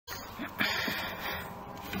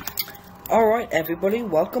Alright everybody,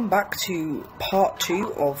 welcome back to part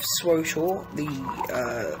 2 of SWTOR,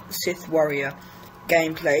 the Sith Warrior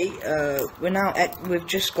gameplay. We've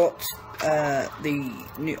just got our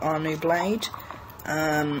new blade,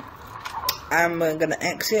 and we're going to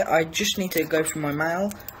exit. I just need to go through my mail,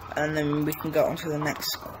 and then we can go on to the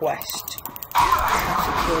next quest. I have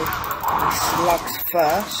to kill the slugs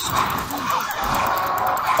first.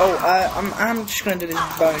 Oh, I'm just going to do this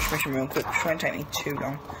bonus mission real quick. It's going to take me too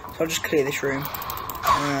long. So I'll just clear this room.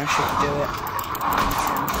 I should do it.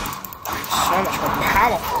 So much more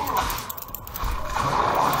powerful.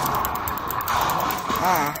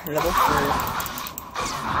 Level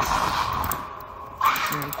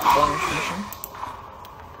 4. Bonus mission.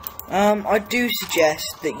 I do suggest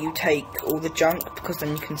that you take all the junk, because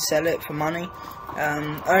then you can sell it for money.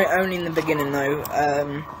 Only in the beginning though.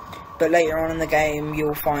 But later on in the game,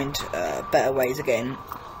 you'll find better ways of getting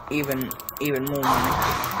even more money.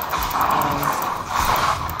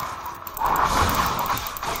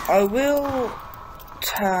 I will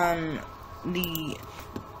turn the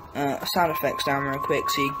sound effects down real quick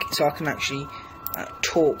so I can actually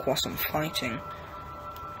talk whilst I'm fighting.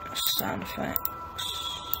 Sound effects,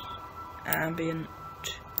 ambient,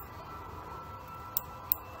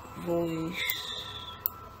 voice.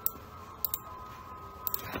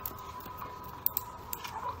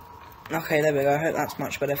 Okay, there we go. I hope that's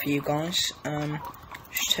much better for you guys.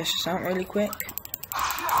 Just test this out really quick.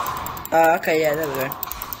 Okay, yeah, there we go.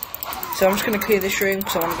 So I'm just going to clear this room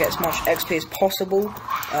because I want to get as much XP as possible.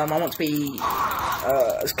 I want to be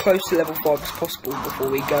as close to level 5 as possible before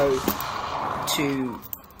we go to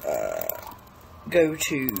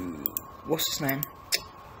what's his name?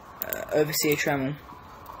 Overseer Tremel.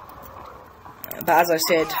 But as I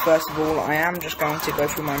said, first of all, I am just going to go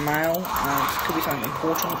through my mail. It could be something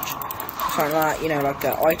important. Something like, you know, like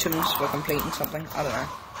items for completing something. I don't know.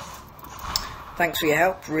 Thanks for your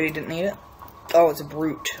help. Really didn't need it. Oh, it's a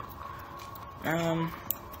brute. Okay,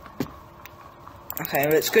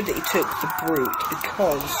 well, it's good that you took the brute,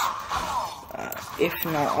 because if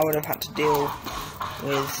not, I would have had to deal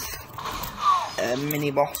with a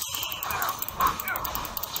mini boss.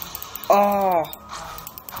 Oh,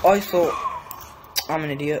 I thought. I'm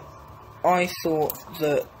an idiot. I thought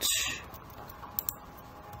that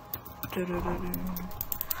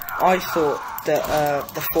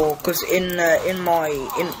the 4, because in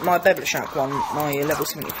my Beverly Shack one, my level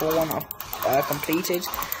 74 one I've completed.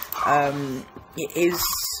 His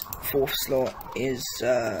 4th slot is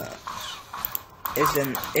a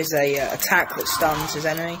attack that stuns his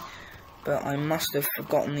enemy, but I must have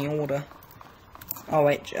forgotten the order. Oh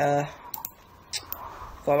wait, forgot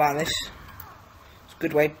about this.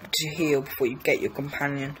 Good way to heal before you get your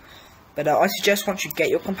companion. But I suggest once you get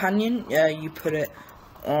your companion, you put it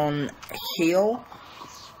on heal.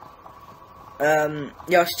 Yeah,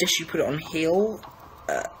 I suggest you put it on heal.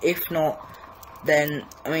 If not, then,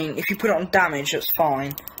 I mean, if you put it on damage, that's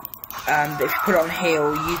fine. But if you put it on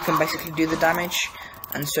heal, you can basically do the damage,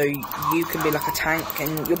 and so you can be like a tank,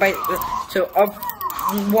 and you're basically. So I've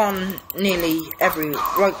won nearly every,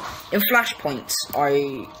 like in flashpoints,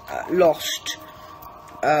 I lost.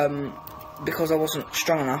 Because I wasn't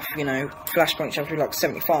strong enough, you know. Flashpoints have to be like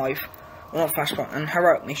 75, well, not flashpoint, and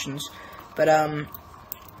heroic missions. But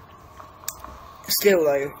still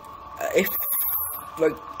though, if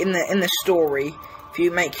like in the story, if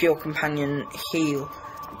you make your companion heal,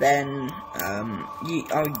 then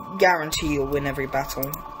I guarantee you'll win every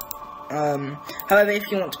battle. However, if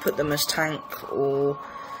you want to put them as tank, or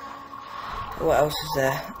what else is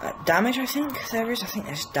there? Damage, I think there is. I think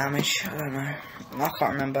there's damage. I don't know. I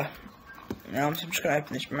can't remember. Now I'm just going to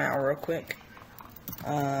open this mail real quick.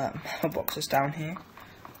 My box is down here.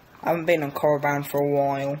 I haven't been on Korriban for a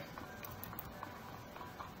while.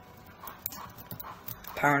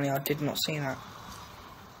 Apparently I did not see that.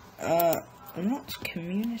 What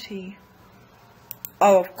community?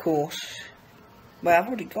 Oh, of course. Well, I've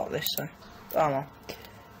already got this, so. Oh well.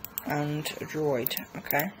 And a droid.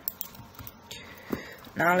 Okay.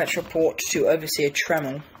 Now let's report to Overseer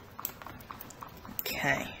Tremel.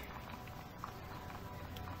 Okay.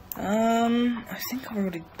 I think I've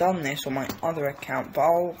already done this on my other account, but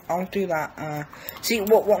I'll do that. See,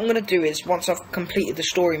 what I'm gonna do is, once I've completed the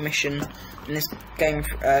story mission in this game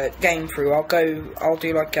through, I'll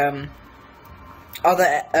do like other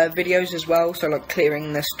videos as well. So like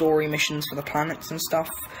clearing the story missions for the planets and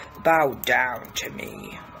stuff. Bow down to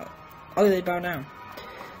me. Oh, they bow down.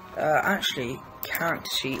 Actually,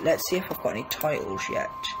 character sheet. Let's see if I've got any titles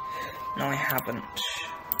yet. No, I haven't.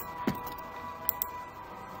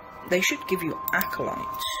 They should give you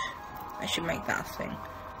acolytes. They should make that a thing.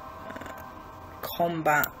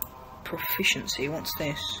 Combat proficiency. What's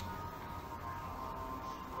this?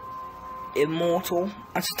 Immortal.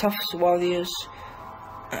 That's the toughest warriors.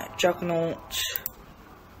 Juggernaut.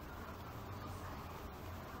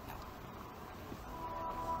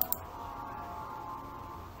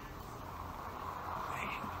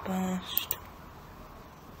 Burst.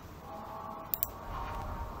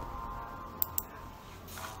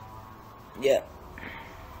 Yep.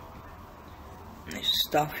 This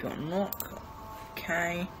stuff you unlock.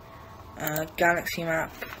 Okay. Galaxy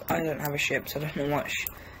map. I don't have a ship, so I don't know much.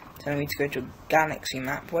 Telling me to go to a galaxy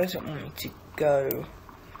map. Where does it want me to go?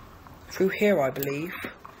 Through here, I believe.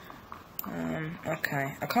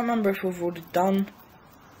 Okay. I can't remember if we've already done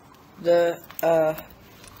the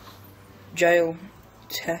jail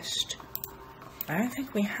test. I don't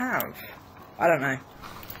think we have. I don't know.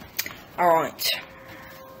 Alright.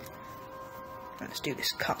 Let's do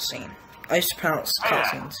this cutscene. I used to pronounce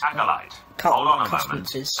cutscenes. Acolyte. Hold on a moment.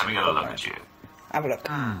 Cutscenes. Let me get a look at you. Have a look.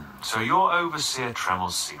 So you're Overseer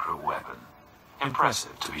Tremel's secret weapon.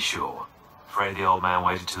 Impressive, to be sure. Afraid the old man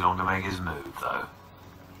waited too long to make his move, though.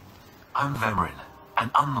 I'm Vemrin,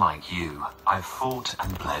 and unlike you, I've fought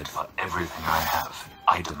and bled for everything I have.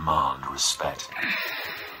 I demand respect.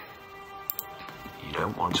 You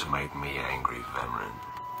don't want to make me angry, Vemrin.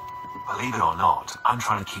 Believe it or not, I'm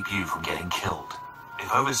trying to keep you from getting killed.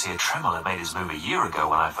 If Overseer Tremel had made his move a year ago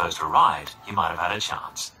when I first arrived, you might have had a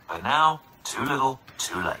chance. But now, too little,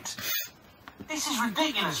 too late. This is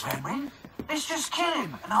ridiculous, Vemrin. Let's just kill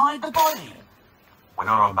him and hide the body. We're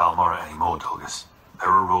not on Balmorra anymore, Dolgus. There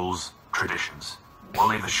are rules, traditions. We'll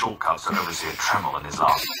leave the shortcuts to Overseer Tremel and his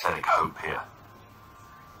last pathetic hope here.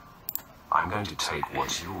 I'm going to take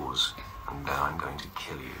what's yours, and then I'm going to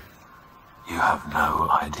kill you. You have no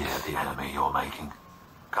idea the enemy you're making.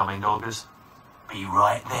 Coming, Dolgus? Be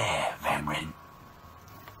right there, Vemrin.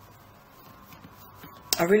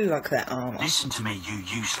 I really like that armor. Listen to me, you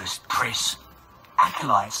useless priss.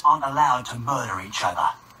 Acolytes aren't allowed to murder each other.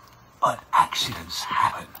 But accidents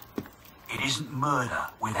happen. It isn't murder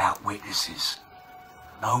without witnesses.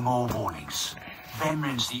 No more warnings.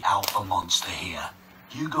 Vemrin's the alpha monster here.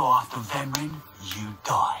 You go after Vemrin, you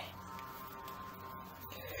die.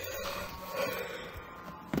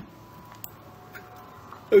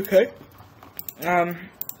 Okay.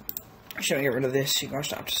 Should I get rid of this? You guys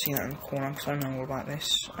don't have to see that in the corner because I know all about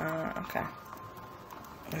this. Okay.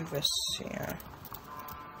 Overseer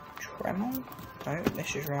Tremel? No,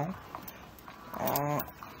 this is wrong.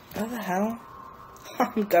 Where the hell?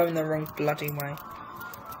 I'm going the wrong bloody way.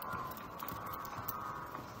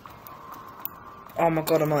 Oh my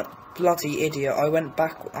god, I'm a bloody idiot. I went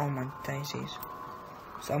back. Oh my daisies.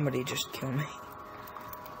 Somebody just killed me.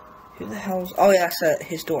 Who the hell's... Oh yeah, that's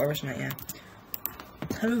his daughter, isn't it? Yeah.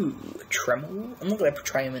 Hello, Tremel. I'm not going to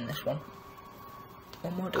portray him in this one.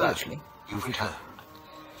 Or might I actually? You've returned.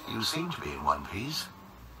 You seem to be in one piece.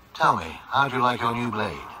 Tell me, how do you like your new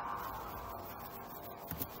blade?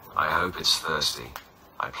 I hope it's thirsty.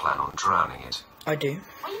 I plan on drowning it. I do.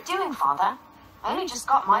 What are you doing, Father? I only just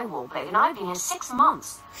got my warblade and I've been here 6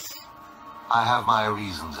 months. I have my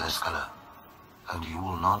reasons, Escala. And you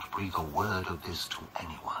will not breathe a word of this to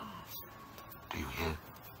anyone. Do you hear?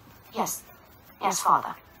 Yes. Yes,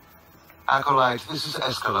 Father. Acolyte, this is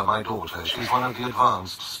Escala, my daughter. She's one of the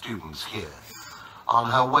advanced students here. On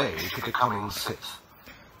her way to becoming Sith.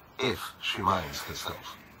 If she minds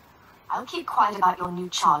herself. I'll keep quiet about your new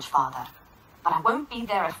charge, Father. But I won't be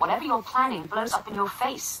there if whatever you're planning blows up in your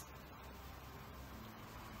face.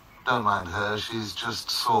 Don't mind her, she's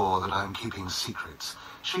just sore that I'm keeping secrets.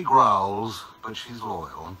 She growls, but she's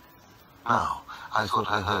loyal. Now, I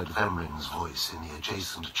thought I heard Vemrin's voice in the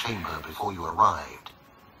adjacent chamber before you arrived.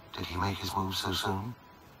 Did he make his move so soon?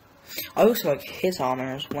 I also like his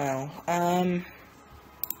armor as well.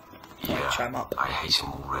 Yeah, Chime up. I hate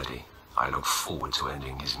him already. I look forward to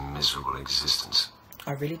ending his miserable existence.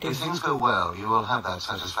 I really do. If things go well, you will have that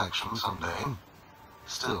satisfaction someday.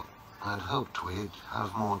 Still, I'd hoped we'd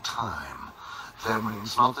have more time.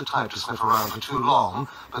 Vemrin's not the type to sniff around for too long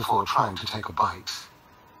before trying to take a bite.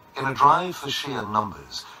 In a drive for sheer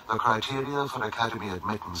numbers, the criteria for Academy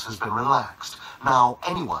admittance has been relaxed. Now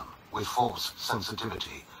anyone with force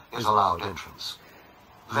sensitivity is allowed entrance.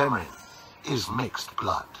 Vemrin is mixed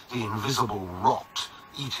blood, the invisible rot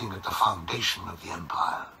eating at the foundation of the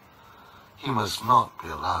Empire. He must not be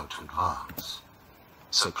allowed to advance.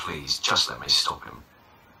 So please, just let me stop him.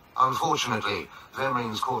 Unfortunately,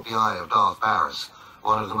 Vemrin's caught the eye of Darth Barris,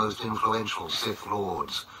 one of the most influential Sith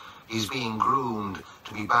Lords. He's being groomed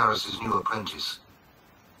to be Barris's new apprentice.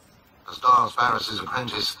 As Darth Barris's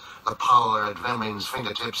apprentice, the power at Vemrin's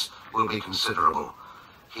fingertips will be considerable.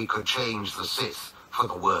 He could change the Sith for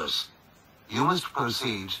the worse You must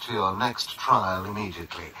proceed to your next trial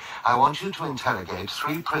immediately. I want you to interrogate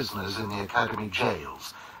 3 prisoners in the Academy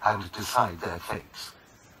jails and decide their fates.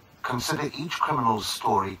 Consider each criminal's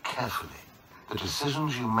story carefully. The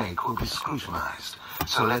decisions you make will be scrutinized,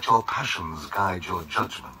 so let your passions guide your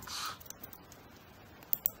judgments.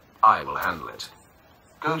 I will handle it.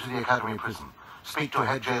 Go to the Academy prison. Speak to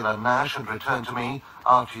head jailer Nash and return to me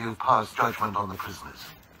after you've passed judgment on the prisoners.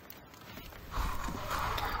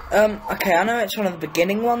 Okay, I know it's one of the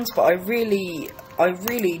beginning ones, but I really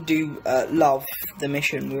do love the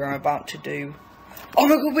mission we were about to do. Oh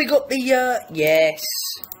my god, we got the, yes.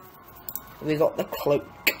 We got the cloak.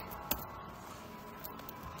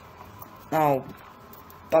 Oh,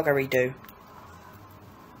 buggery do.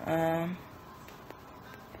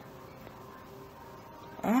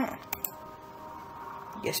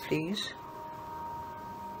 Yes, please.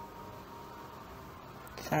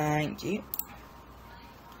 Thank you.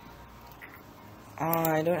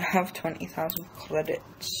 I don't have 20,000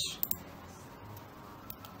 credits.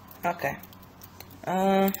 Okay.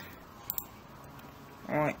 Right.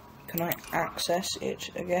 Can I access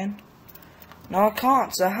it again? No, I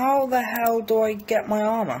can't. So how the hell do I get my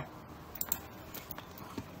armor?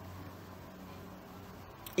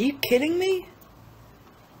 Are you kidding me?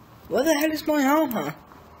 Where the hell is my armor?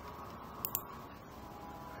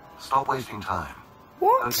 Stop wasting time.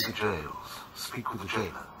 What? Go to the jails, speak with the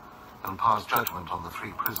jailer, and pass judgment on the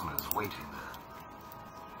 3 prisoners waiting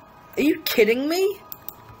there. Are you kidding me?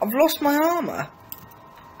 I've lost my armor.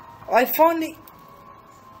 I finally...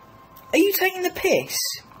 Are you taking the piss?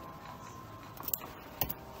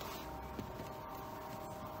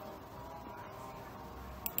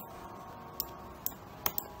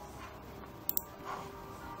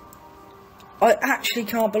 I actually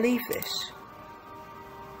can't believe this.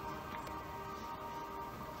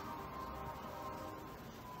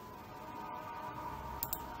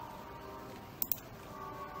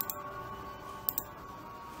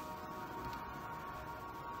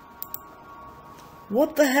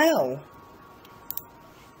 What the hell?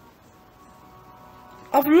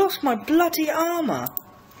 I've lost my bloody armor.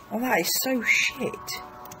 Oh, that is so shit.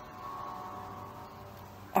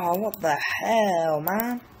 Oh, what the hell,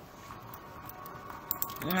 man?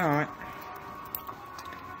 Alright.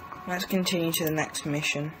 Let's continue to the next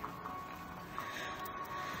mission.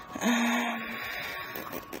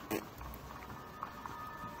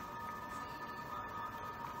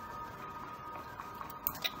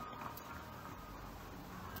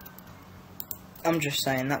 I'm just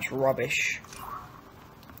saying, that's rubbish.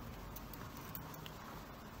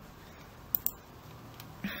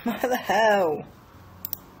 Where the hell?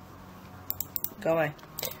 Go away.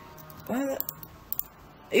 Where the...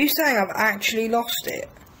 Are you saying I've actually lost it?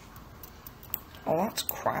 Oh, that's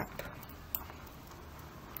crap.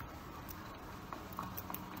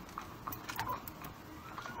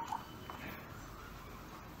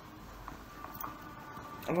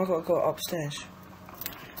 Have I got to go upstairs?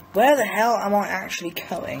 Where the hell am I actually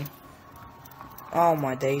going? Oh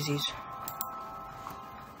my daisies.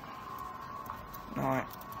 Alright.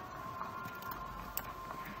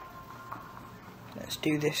 Let's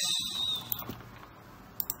do this.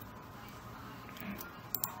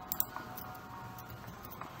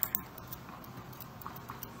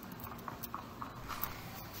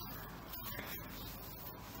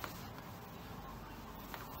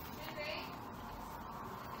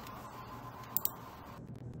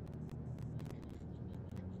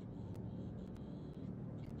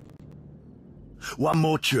 One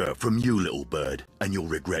more chirp from you, little bird, and you'll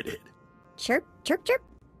regret it. Chirp, chirp, chirp.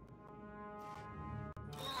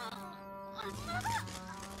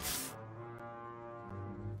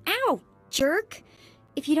 Ow, jerk.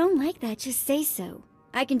 If you don't like that, just say so.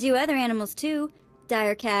 I can do other animals too.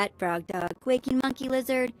 Dire cat, frog dog, quaking monkey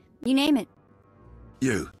lizard, you name it.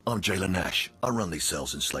 I'm Jailer Nash. I run these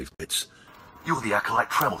cells in slave pits. You're the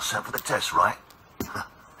acolyte Tremel sent for the test, right?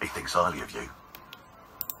 He thinks highly of you.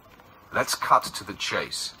 Let's cut to the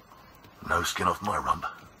chase. No skin off my rump.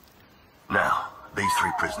 Now, these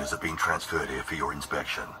 3 prisoners have been transferred here for your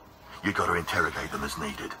inspection. You've got to interrogate them as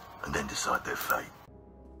needed, and then decide their fate.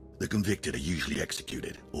 The convicted are usually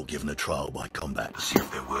executed or given a trial by combat. To see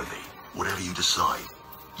if they're worthy. Whatever you decide,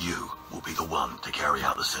 you will be the one to carry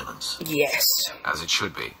out the sentence. Yes. As it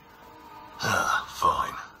should be.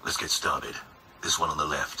 Fine. Let's get started. This one on the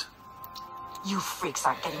left. You freaks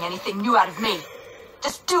aren't getting anything new out of me.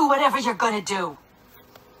 Just do whatever you're gonna do.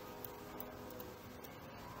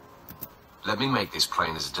 Let me make this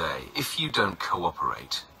plain as day. If you don't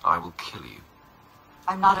cooperate, I will kill you.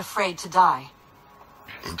 I'm not afraid to die.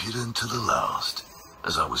 Impudent to the last.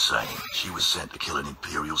 As I was saying, she was sent to kill an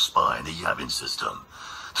Imperial spy in the Yavin system.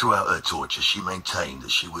 Throughout her torture, she maintained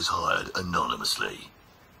that she was hired anonymously.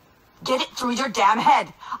 Get it through your damn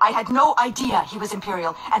head. I had no idea he was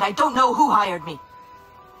Imperial, and I don't know who hired me.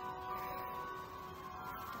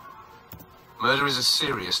 Murder is a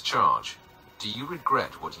serious charge. Do you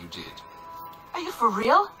regret what you did? Are you for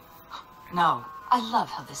real? No. I love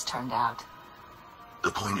how this turned out.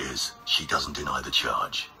 The point is, she doesn't deny the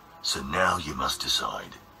charge. So now you must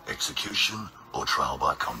decide, execution or trial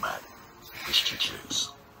by combat. Which do you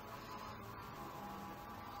choose?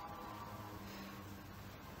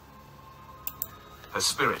 Her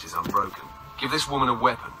spirit is unbroken. Give this woman a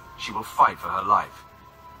weapon. She will fight for her life.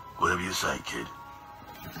 Whatever you say, kid.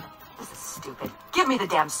 This is stupid. Give me the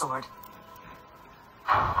damn sword.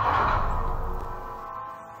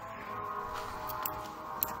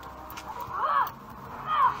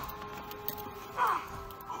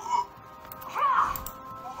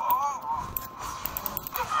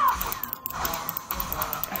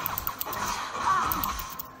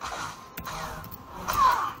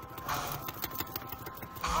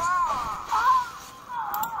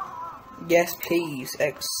 Yes, please,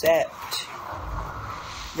 accept.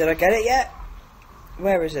 Did I get it yet?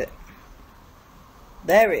 Where is it?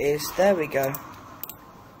 There it is, there we go.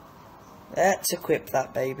 Let's equip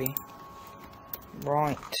that baby.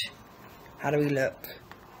 Right. How do we look?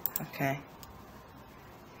 Okay.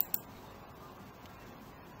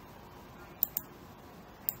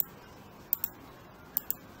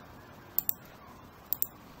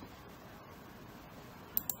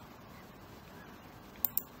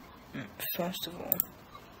 First of all,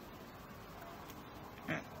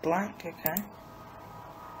 blank, okay,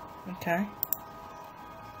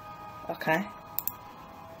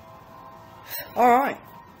 alright,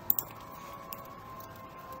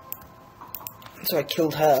 so I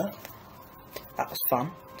killed her, that was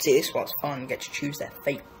fun. See, this was fun, you get to choose their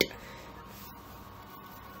fate.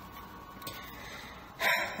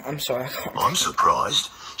 I'm sorry, I can't. I'm surprised.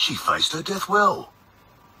 She faced her death well.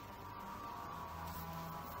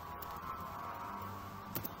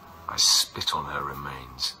 I spit on her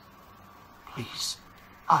remains. Please,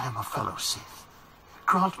 I am a fellow Sith.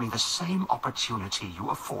 Grant me the same opportunity you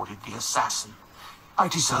afforded the assassin. I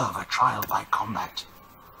deserve a trial by combat.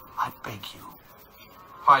 I beg you.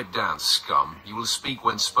 Pipe down, scum. You will speak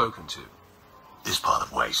when spoken to. This part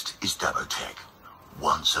of Waste is Dabo Tech,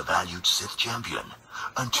 once a valued Sith champion,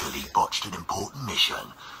 until he botched an important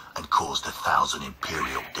mission and caused 1,000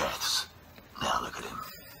 Imperial deaths. Now look at him.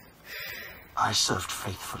 I served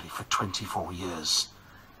faithfully for 24 years.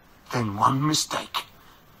 Then one mistake,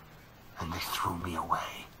 and they threw me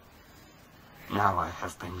away. Now I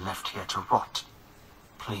have been left here to rot.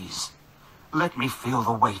 Please, let me feel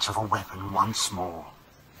the weight of a weapon once more.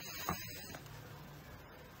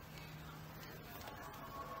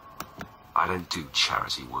 I don't do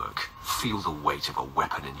charity work. Feel the weight of a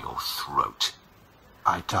weapon in your throat.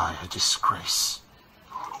 I die a disgrace.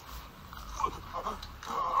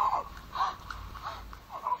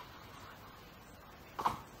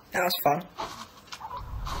 That was fun.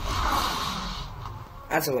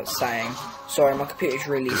 As I was saying, sorry, my computer's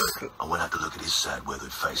really I won't have to look at his sad,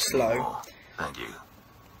 weathered face slow. anymore. Thank you.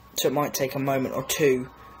 So it might take a moment or two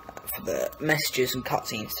for the messages and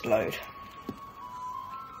cutscenes to load.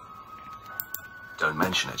 Don't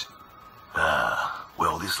mention it. Ah,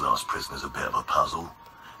 well, this last prisoner's a bit of a puzzle.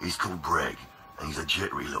 He's called Breg, and he's a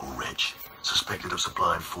jittery little wretch, suspected of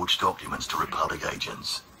supplying forged documents to Republic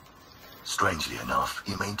agents. Strangely enough,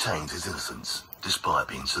 he maintains his innocence, despite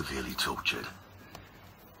being severely tortured.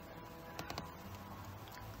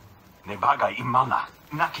 Nebaga imana,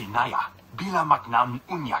 naki naya, bila maknan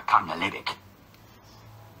unya kanya lebek.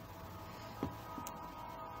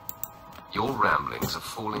 Your ramblings are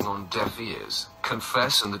falling on deaf ears.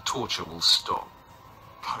 Confess and the torture will stop.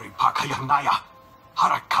 Karipaka yang naya,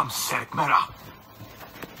 harakam serek mera.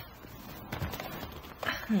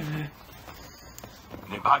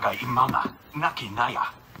 Nebaga imana, naki naya,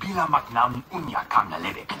 bila maknan unya kanya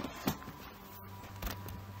lebek.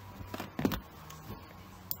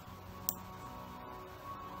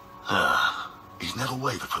 He's never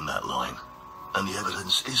wavered from that line, and the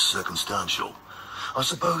evidence is circumstantial. I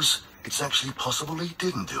suppose it's actually possible he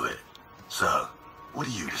didn't do it. So, what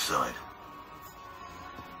do you decide?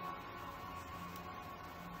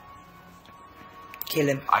 Kill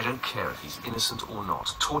him. I don't care if he's innocent or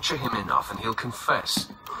not. Torture him enough and he'll confess.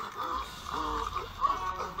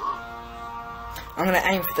 I'm gonna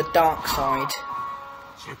aim for the dark side.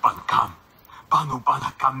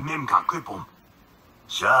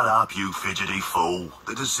 Shut up, you fidgety fool.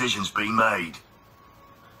 The decision's been made.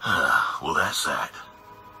 Well, that's that.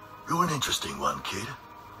 You're an interesting one, kid.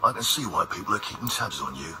 I can see why people are keeping tabs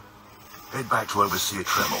on you. Head back to Overseer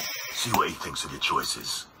Tremel. See what he thinks of your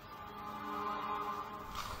choices.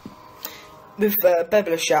 With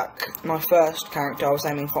Bebelashak, my first character, I was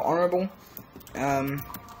aiming for Honourable. But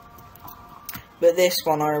this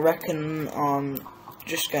one, I reckon I'm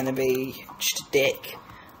just going to be just a dick.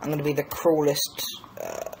 I'm going to be the cruelest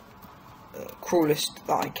that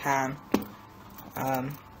I can.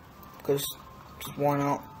 Because why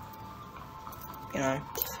not? You know.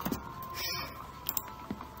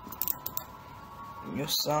 Your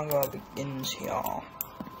saga begins here.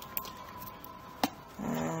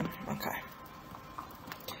 Okay.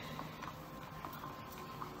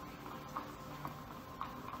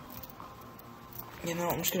 You know,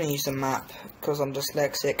 I'm just going to use the map because I'm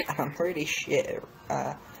dyslexic and I'm really shit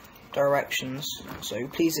at directions. So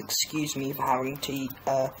please excuse me for having to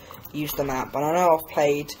use the map. And I know I've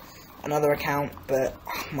played another account, but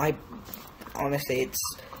honestly, it's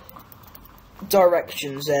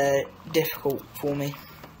directions are difficult for me.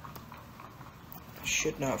 I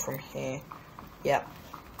should know it from here. Yep.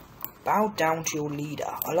 Bow down to your leader.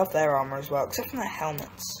 I love their armor as well, except for their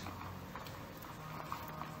helmets.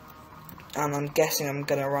 And I'm guessing I'm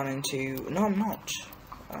gonna run into... No, I'm not.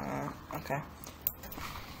 Okay.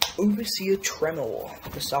 Overseer Tremel.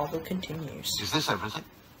 The saga continues. Is this everything?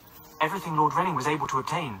 Everything Lord Renning was able to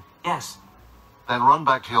obtain, yes. Then run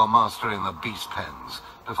back to your master in the beast pens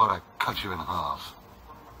before I cut you in half.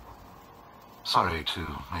 Sorry to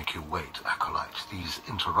make you wait, Acolyte. These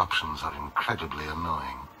interruptions are incredibly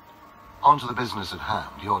annoying. On to the business at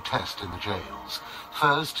hand, your test in the jails.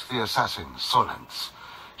 First, the assassin, Solence.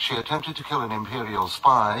 She attempted to kill an Imperial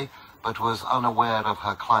spy, but was unaware of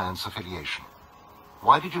her client's affiliation.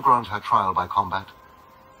 Why did you grant her trial by combat?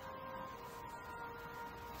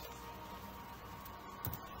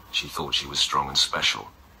 She thought she was strong and special.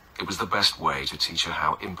 It was the best way to teach her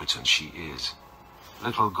how impotent she is.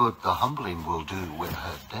 Little good the humbling will do with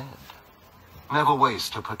her dead. Never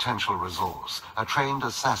waste a potential resource. A trained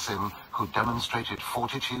assassin who demonstrated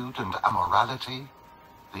fortitude and amorality.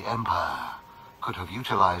 The Empire could have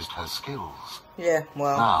utilized her skills. Yeah,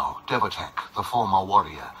 well... Now, Devotek, the former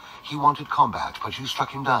warrior. He wanted combat, but you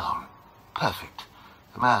struck him down. Perfect.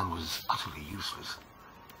 The man was utterly useless.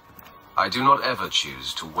 I do not ever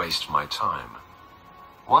choose to waste my time.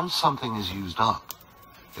 Once something is used up,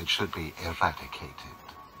 it should be eradicated.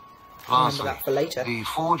 Lastly, that for later. The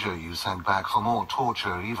forger you sent back for more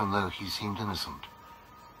torture even though he seemed innocent.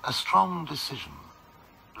 A strong decision.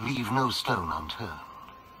 Leave no stone unturned.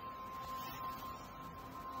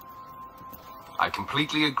 I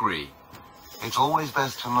completely agree. It's always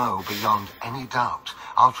best to know beyond any doubt.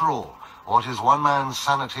 After all, what is one man's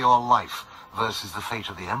sanity or life versus the fate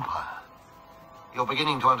of the Empire? You're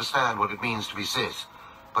beginning to understand what it means to be Sith,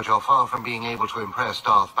 but you're far from being able to impress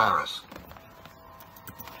Darth Barris.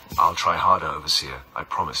 I'll try harder, Overseer, I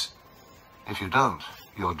promise. If you don't,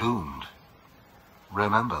 you're doomed.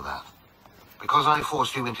 Remember that. Because I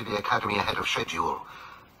forced you into the Academy ahead of schedule,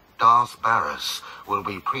 Darth Barris will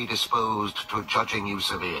be predisposed to judging you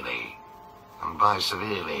severely. And by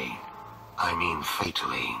severely, I mean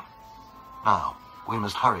fatally. Now, we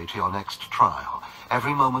must hurry to your next trial.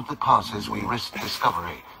 Every moment that passes, we risk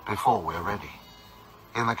discovery before we're ready.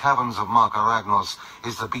 In the caverns of Mark Aragnos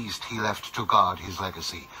is the beast he left to guard his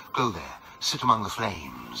legacy. Go there, sit among the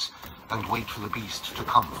flames, and wait for the beast to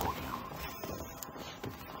come for you.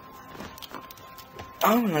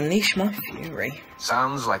 I will unleash my fury.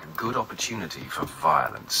 Sounds like a good opportunity for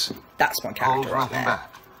violence. That's my character Hold right nothing there.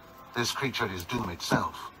 back. This creature is doom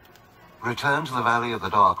itself. Return to the Valley of the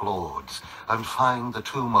Dark Lords and find the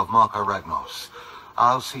tomb of Mark Aragnos.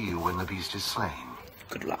 I'll see you when the beast is slain.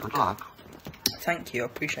 Good luck. Good luck. Thank you, I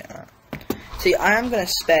appreciate that. See, I am going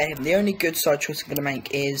to spare him. The only good side choice I'm going to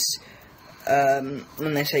make is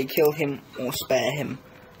when they say kill him or spare him.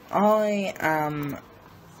 I am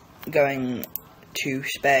going to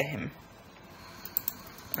spare him.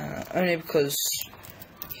 Only because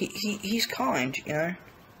he's kind, you know.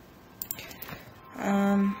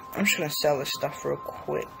 I'm just going to sell this stuff real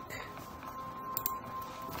quick.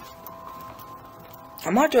 I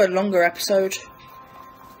might do a longer episode.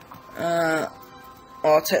 Or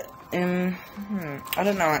I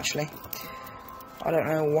don't know actually. I don't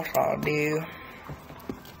know what I'll do.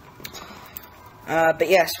 But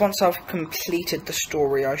yes, once I've completed the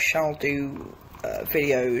story, I shall do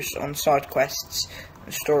videos on side quests,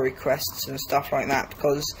 and story quests, and stuff like that.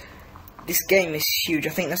 Because this game is huge. I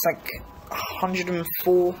think there's like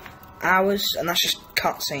 104 hours, and that's just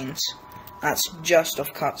cutscenes. That's just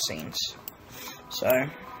of cutscenes. So.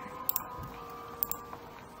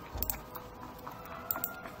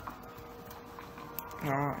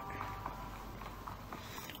 Alright.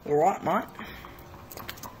 Alright, mate.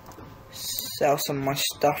 Sell some of my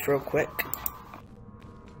stuff real quick.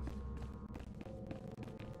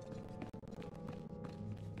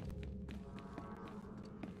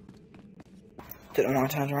 Don't know why I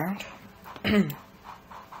turned around.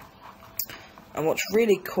 And what's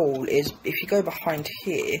really cool is if you go behind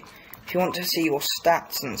here, if you want to see your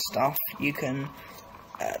stats and stuff, you can.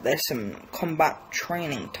 There's some combat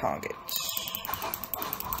training targets,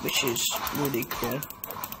 which is really cool.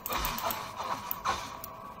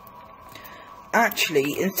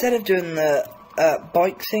 Actually, instead of doing the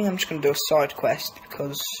bike thing, I'm just going to do a side quest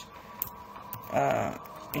because,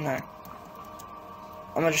 you know,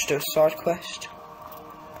 I'm going to just do a side quest.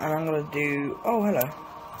 And I'm going to do, oh hello,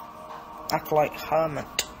 Acolyte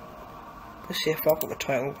Hermit. Let's see if I've got the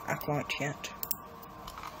title Acolyte yet.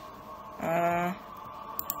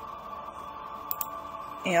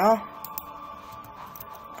 Yeah.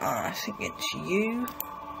 I think it's you.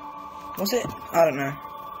 Was it? I don't know.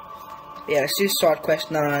 But yeah, let's do the side quest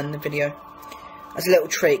now in the video. As a little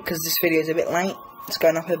treat, because this video is a bit late. It's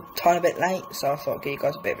going up a tiny bit late, so I thought I'd give you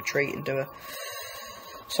guys a bit of a treat and do a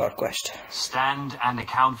side quest. Stand and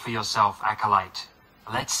account for yourself, Acolyte.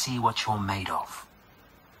 Let's see what you're made of.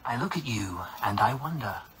 I look at you, and I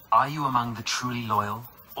wonder, are you among the truly loyal,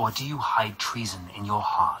 or do you hide treason in your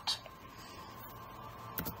heart?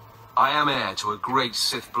 I am heir to a great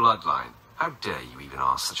Sith bloodline. How dare you even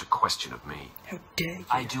ask such a question of me? How dare you?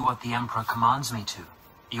 I do what the Emperor commands me to.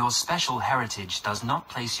 Your special heritage does not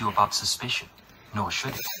place you above suspicion, nor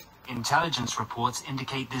should it. Intelligence reports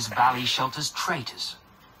indicate this valley shelters traitors.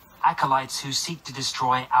 Acolytes who seek to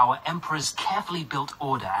destroy our Emperor's carefully built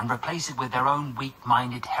order and replace it with their own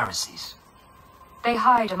weak-minded heresies. They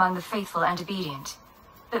hide among the faithful and obedient.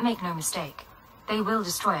 But make no mistake, they will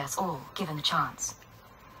destroy us all, given the chance.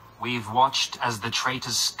 We've watched as the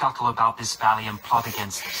traitors scuttle about this valley and plot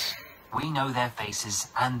against us. We know their faces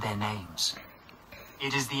and their names.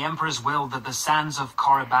 It is the Emperor's will that the sands of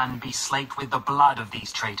Korriban be slaked with the blood of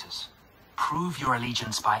these traitors. Prove your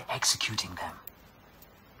allegiance by executing them.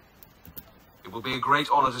 It will be a great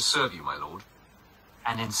honor to serve you, my lord.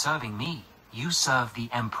 And in serving me, you serve the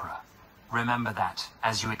Emperor. Remember that,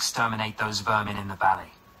 as you exterminate those vermin in the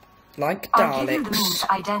valley. Like I'll give you the means Daleks.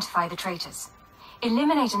 to identify the traitors.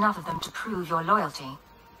 Eliminate enough of them to prove your loyalty.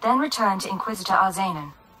 Then return to Inquisitor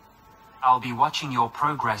Arzanan. I'll be watching your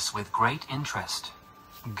progress with great interest.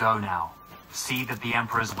 Go now. See that the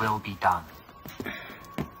Emperor's will be done.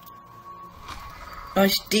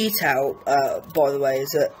 Nice detail, by the way, is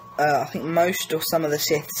that I think most or some of the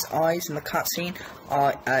Sith's eyes in the cutscene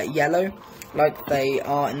are yellow, like they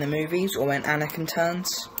are in the movies or when Anakin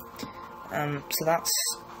turns. So that's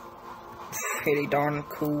pretty darn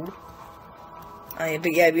cool.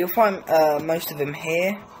 But yeah, you'll find most of them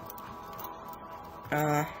here.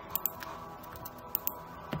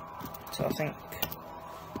 So I think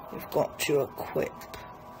you've got to equip.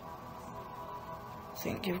 I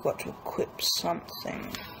think you've got to equip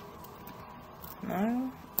something.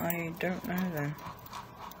 No, I don't know then.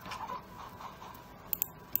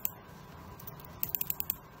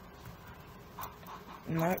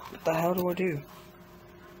 No, what the hell do I do?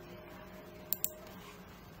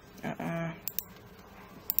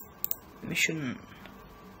 Mission.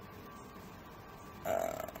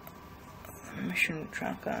 Mission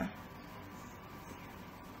tracker.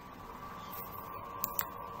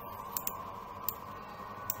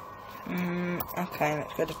 Okay,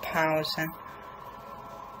 let's go to powers then.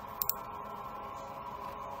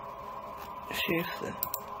 See if the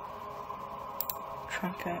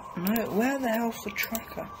tracker. No, where the hell's the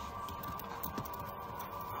tracker?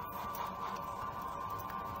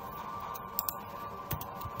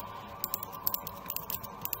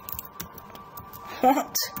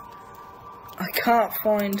 What? I can't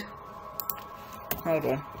find. Hold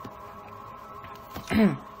on.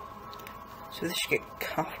 So this should get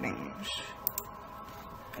cufflings.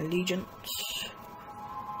 Allegiance.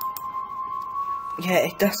 Yeah,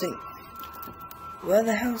 it doesn't. Where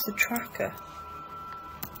the hell's the tracker?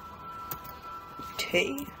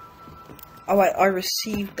 T? Oh wait, I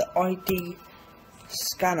received the ID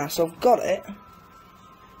scanner, so I've got it.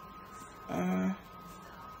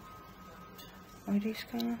 ID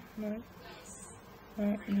scanner? No.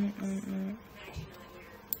 No.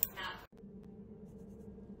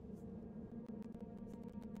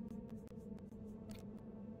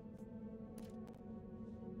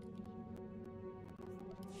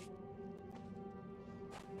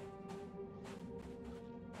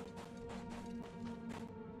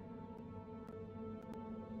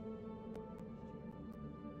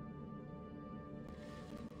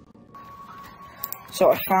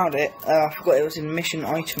 So I found it. I forgot it was in mission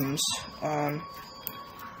items. I'm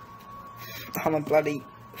a bloody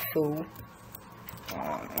fool.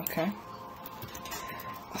 Okay.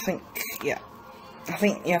 I think, yeah. I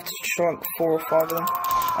think you have to try like 4 or 5 of them.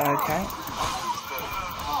 Okay.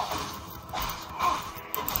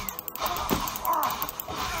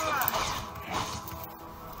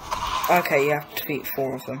 Okay, you have to defeat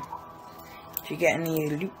 4 of them. Do you get any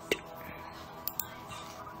loot?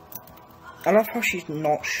 I love how she's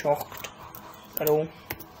not shocked at all.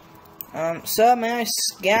 Sir, may I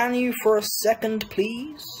scan you for a second,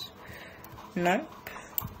 please? No.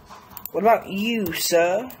 What about you,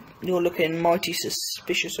 sir? You're looking mighty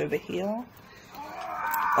suspicious over here.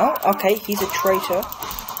 Oh, okay, he's a traitor.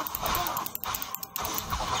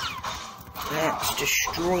 Let's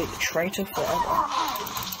destroy the traitor forever.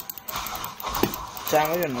 Damn,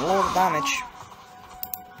 we're doing a lot of damage.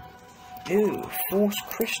 Ooh, force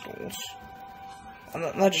crystals.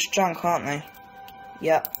 They're just junk, aren't they?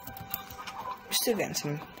 Yep. We're still getting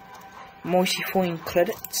some mighty fine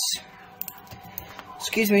credits.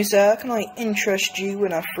 Excuse me, sir, can I interest you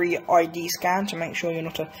in a free ID scan to make sure you're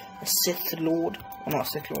not a Sith Lord? Well, not a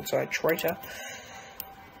Sith Lord, sorry, traitor.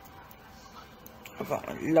 I've got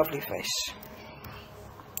a lovely face.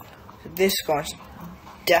 This guy's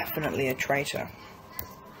definitely a traitor.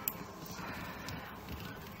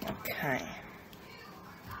 Okay.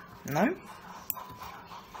 No?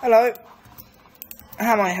 Hello.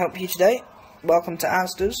 How may I help you today? Welcome to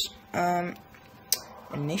Asda's.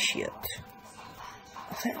 Initiate.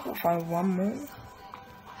 I think I've got to find one more.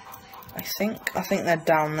 I think they're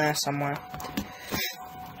down there somewhere.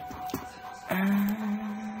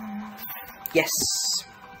 Yes.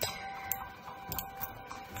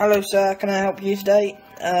 Hello, sir. Can I help you today?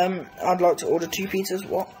 I'd like to order 2 pizzas.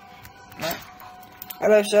 What? No.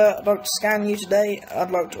 Hello, sir. I'd like to scan you today.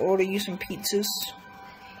 I'd like to order you some pizzas.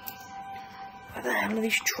 Where the hell are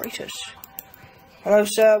these traitors? Hello,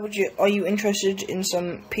 sir. Are you interested in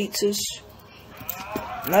some pizzas?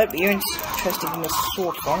 Nope, you're interested in a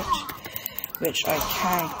sword fight, which I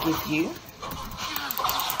can give you.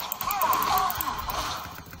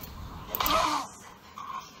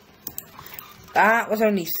 That was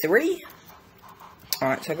only 3?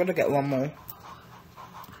 Alright, so I've got to get one more.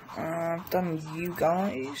 I've done you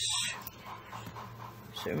guys.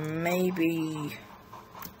 So maybe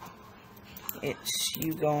it's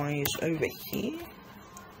you guys over here.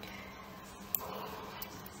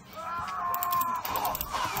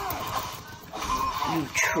 You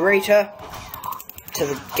traitor to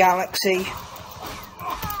the galaxy.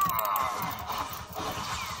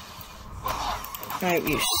 I hope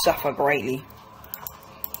you suffer greatly.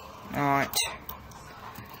 Alright.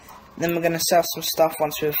 Then we're going to sell some stuff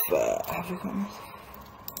once we've... have we got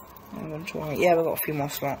anything? Yeah, we've got a few more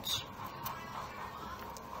slots.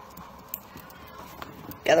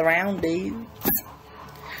 Gather round, dude.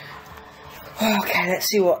 Okay, let's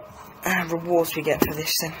see what rewards we get for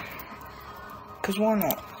this thing. Because why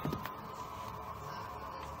not?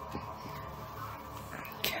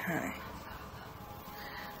 Okay.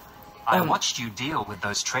 I watched you deal with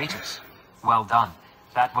those traitors. Well done.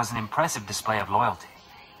 That was an impressive display of loyalty.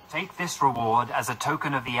 Take this reward as a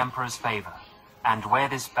token of the Emperor's favor, and wear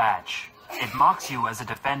this badge. It marks you as a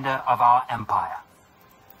defender of our empire.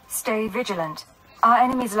 Stay vigilant. Our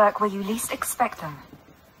enemies lurk where you least expect them.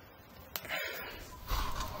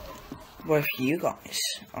 What if you guys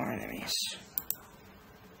are enemies?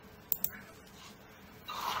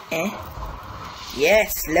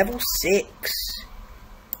 Yes, level 6.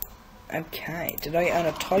 Okay, did I earn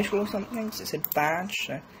a title or something? Because it said badge,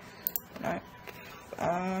 so... No.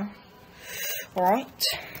 Alright.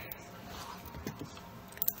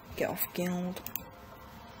 Get off guild.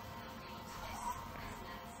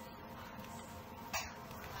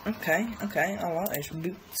 Okay, I like those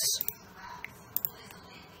boots.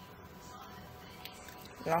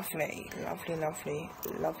 Lovely.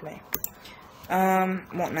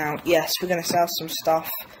 What now? Yes, we're going to sell some stuff,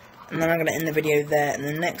 and then I'm going to end the video there. In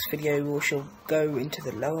the next video, we shall go into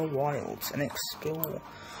the lower wilds and explore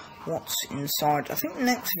what's inside. I think the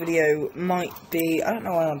next video might be... I don't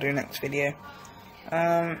know what I'll do next video.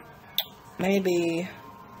 Maybe...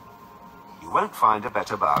 You won't find a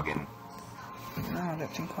better bargain. No, I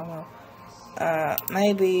don't think I will.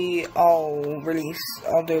 Maybe I'll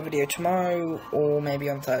do a video tomorrow, or maybe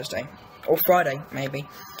on Thursday. Or Friday, maybe.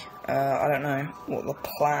 I don't know what the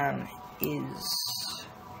plan is.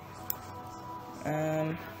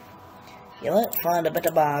 You won't find a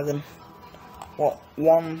better bargain. What,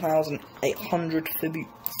 1,800 for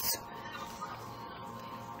boots?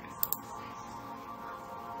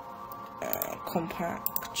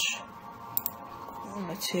 Compact.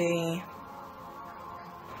 T.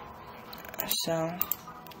 Sell.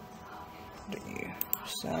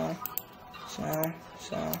 Sell. Sell.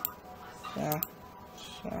 Sell. Sell.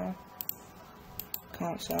 Sell.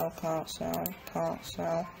 Can't sell. Can't sell. Can't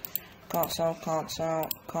sell. Can't sell. Can't sell.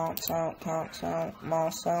 Can't sell. Can't sell.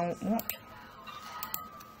 Marcel. What?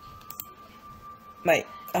 Wait.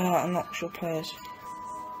 Unlock your player's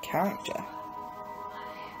character.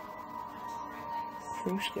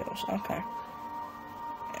 Crew skills. Okay.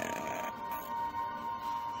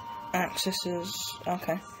 Accesses.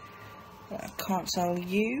 Okay. Can't sell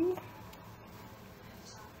you.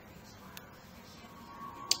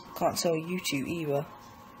 Can't sell you two either.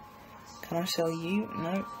 Can I sell you?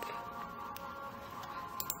 Nope.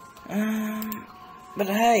 But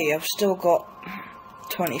hey, I've still got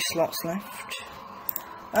 20 slots left.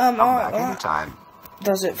 Back in time.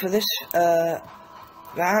 Does it for this.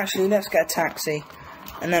 Actually, let's get a taxi,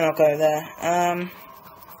 and then I'll go there.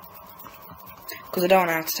 Because I don't want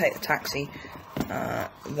to have to take the taxi.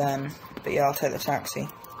 Then, but yeah, I'll take the taxi.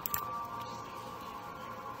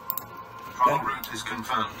 Travel route is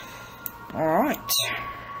confirmed. Alright.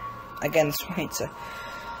 Again, this one's a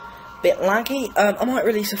bit laggy. I might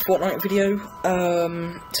release a Fortnite video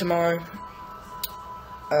tomorrow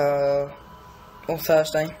or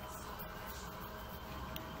Thursday.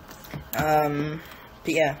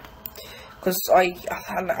 But yeah, because I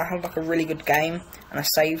had like a really good game and I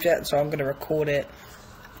saved it, so I'm gonna record it,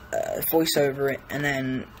 voice over it, and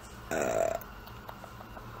then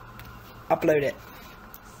upload it.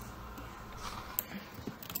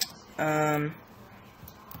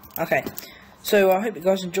 Okay, so I hope you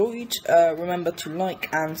guys enjoyed. Remember to like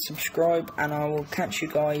and subscribe, and I will catch you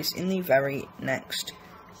guys in the very next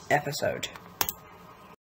episode.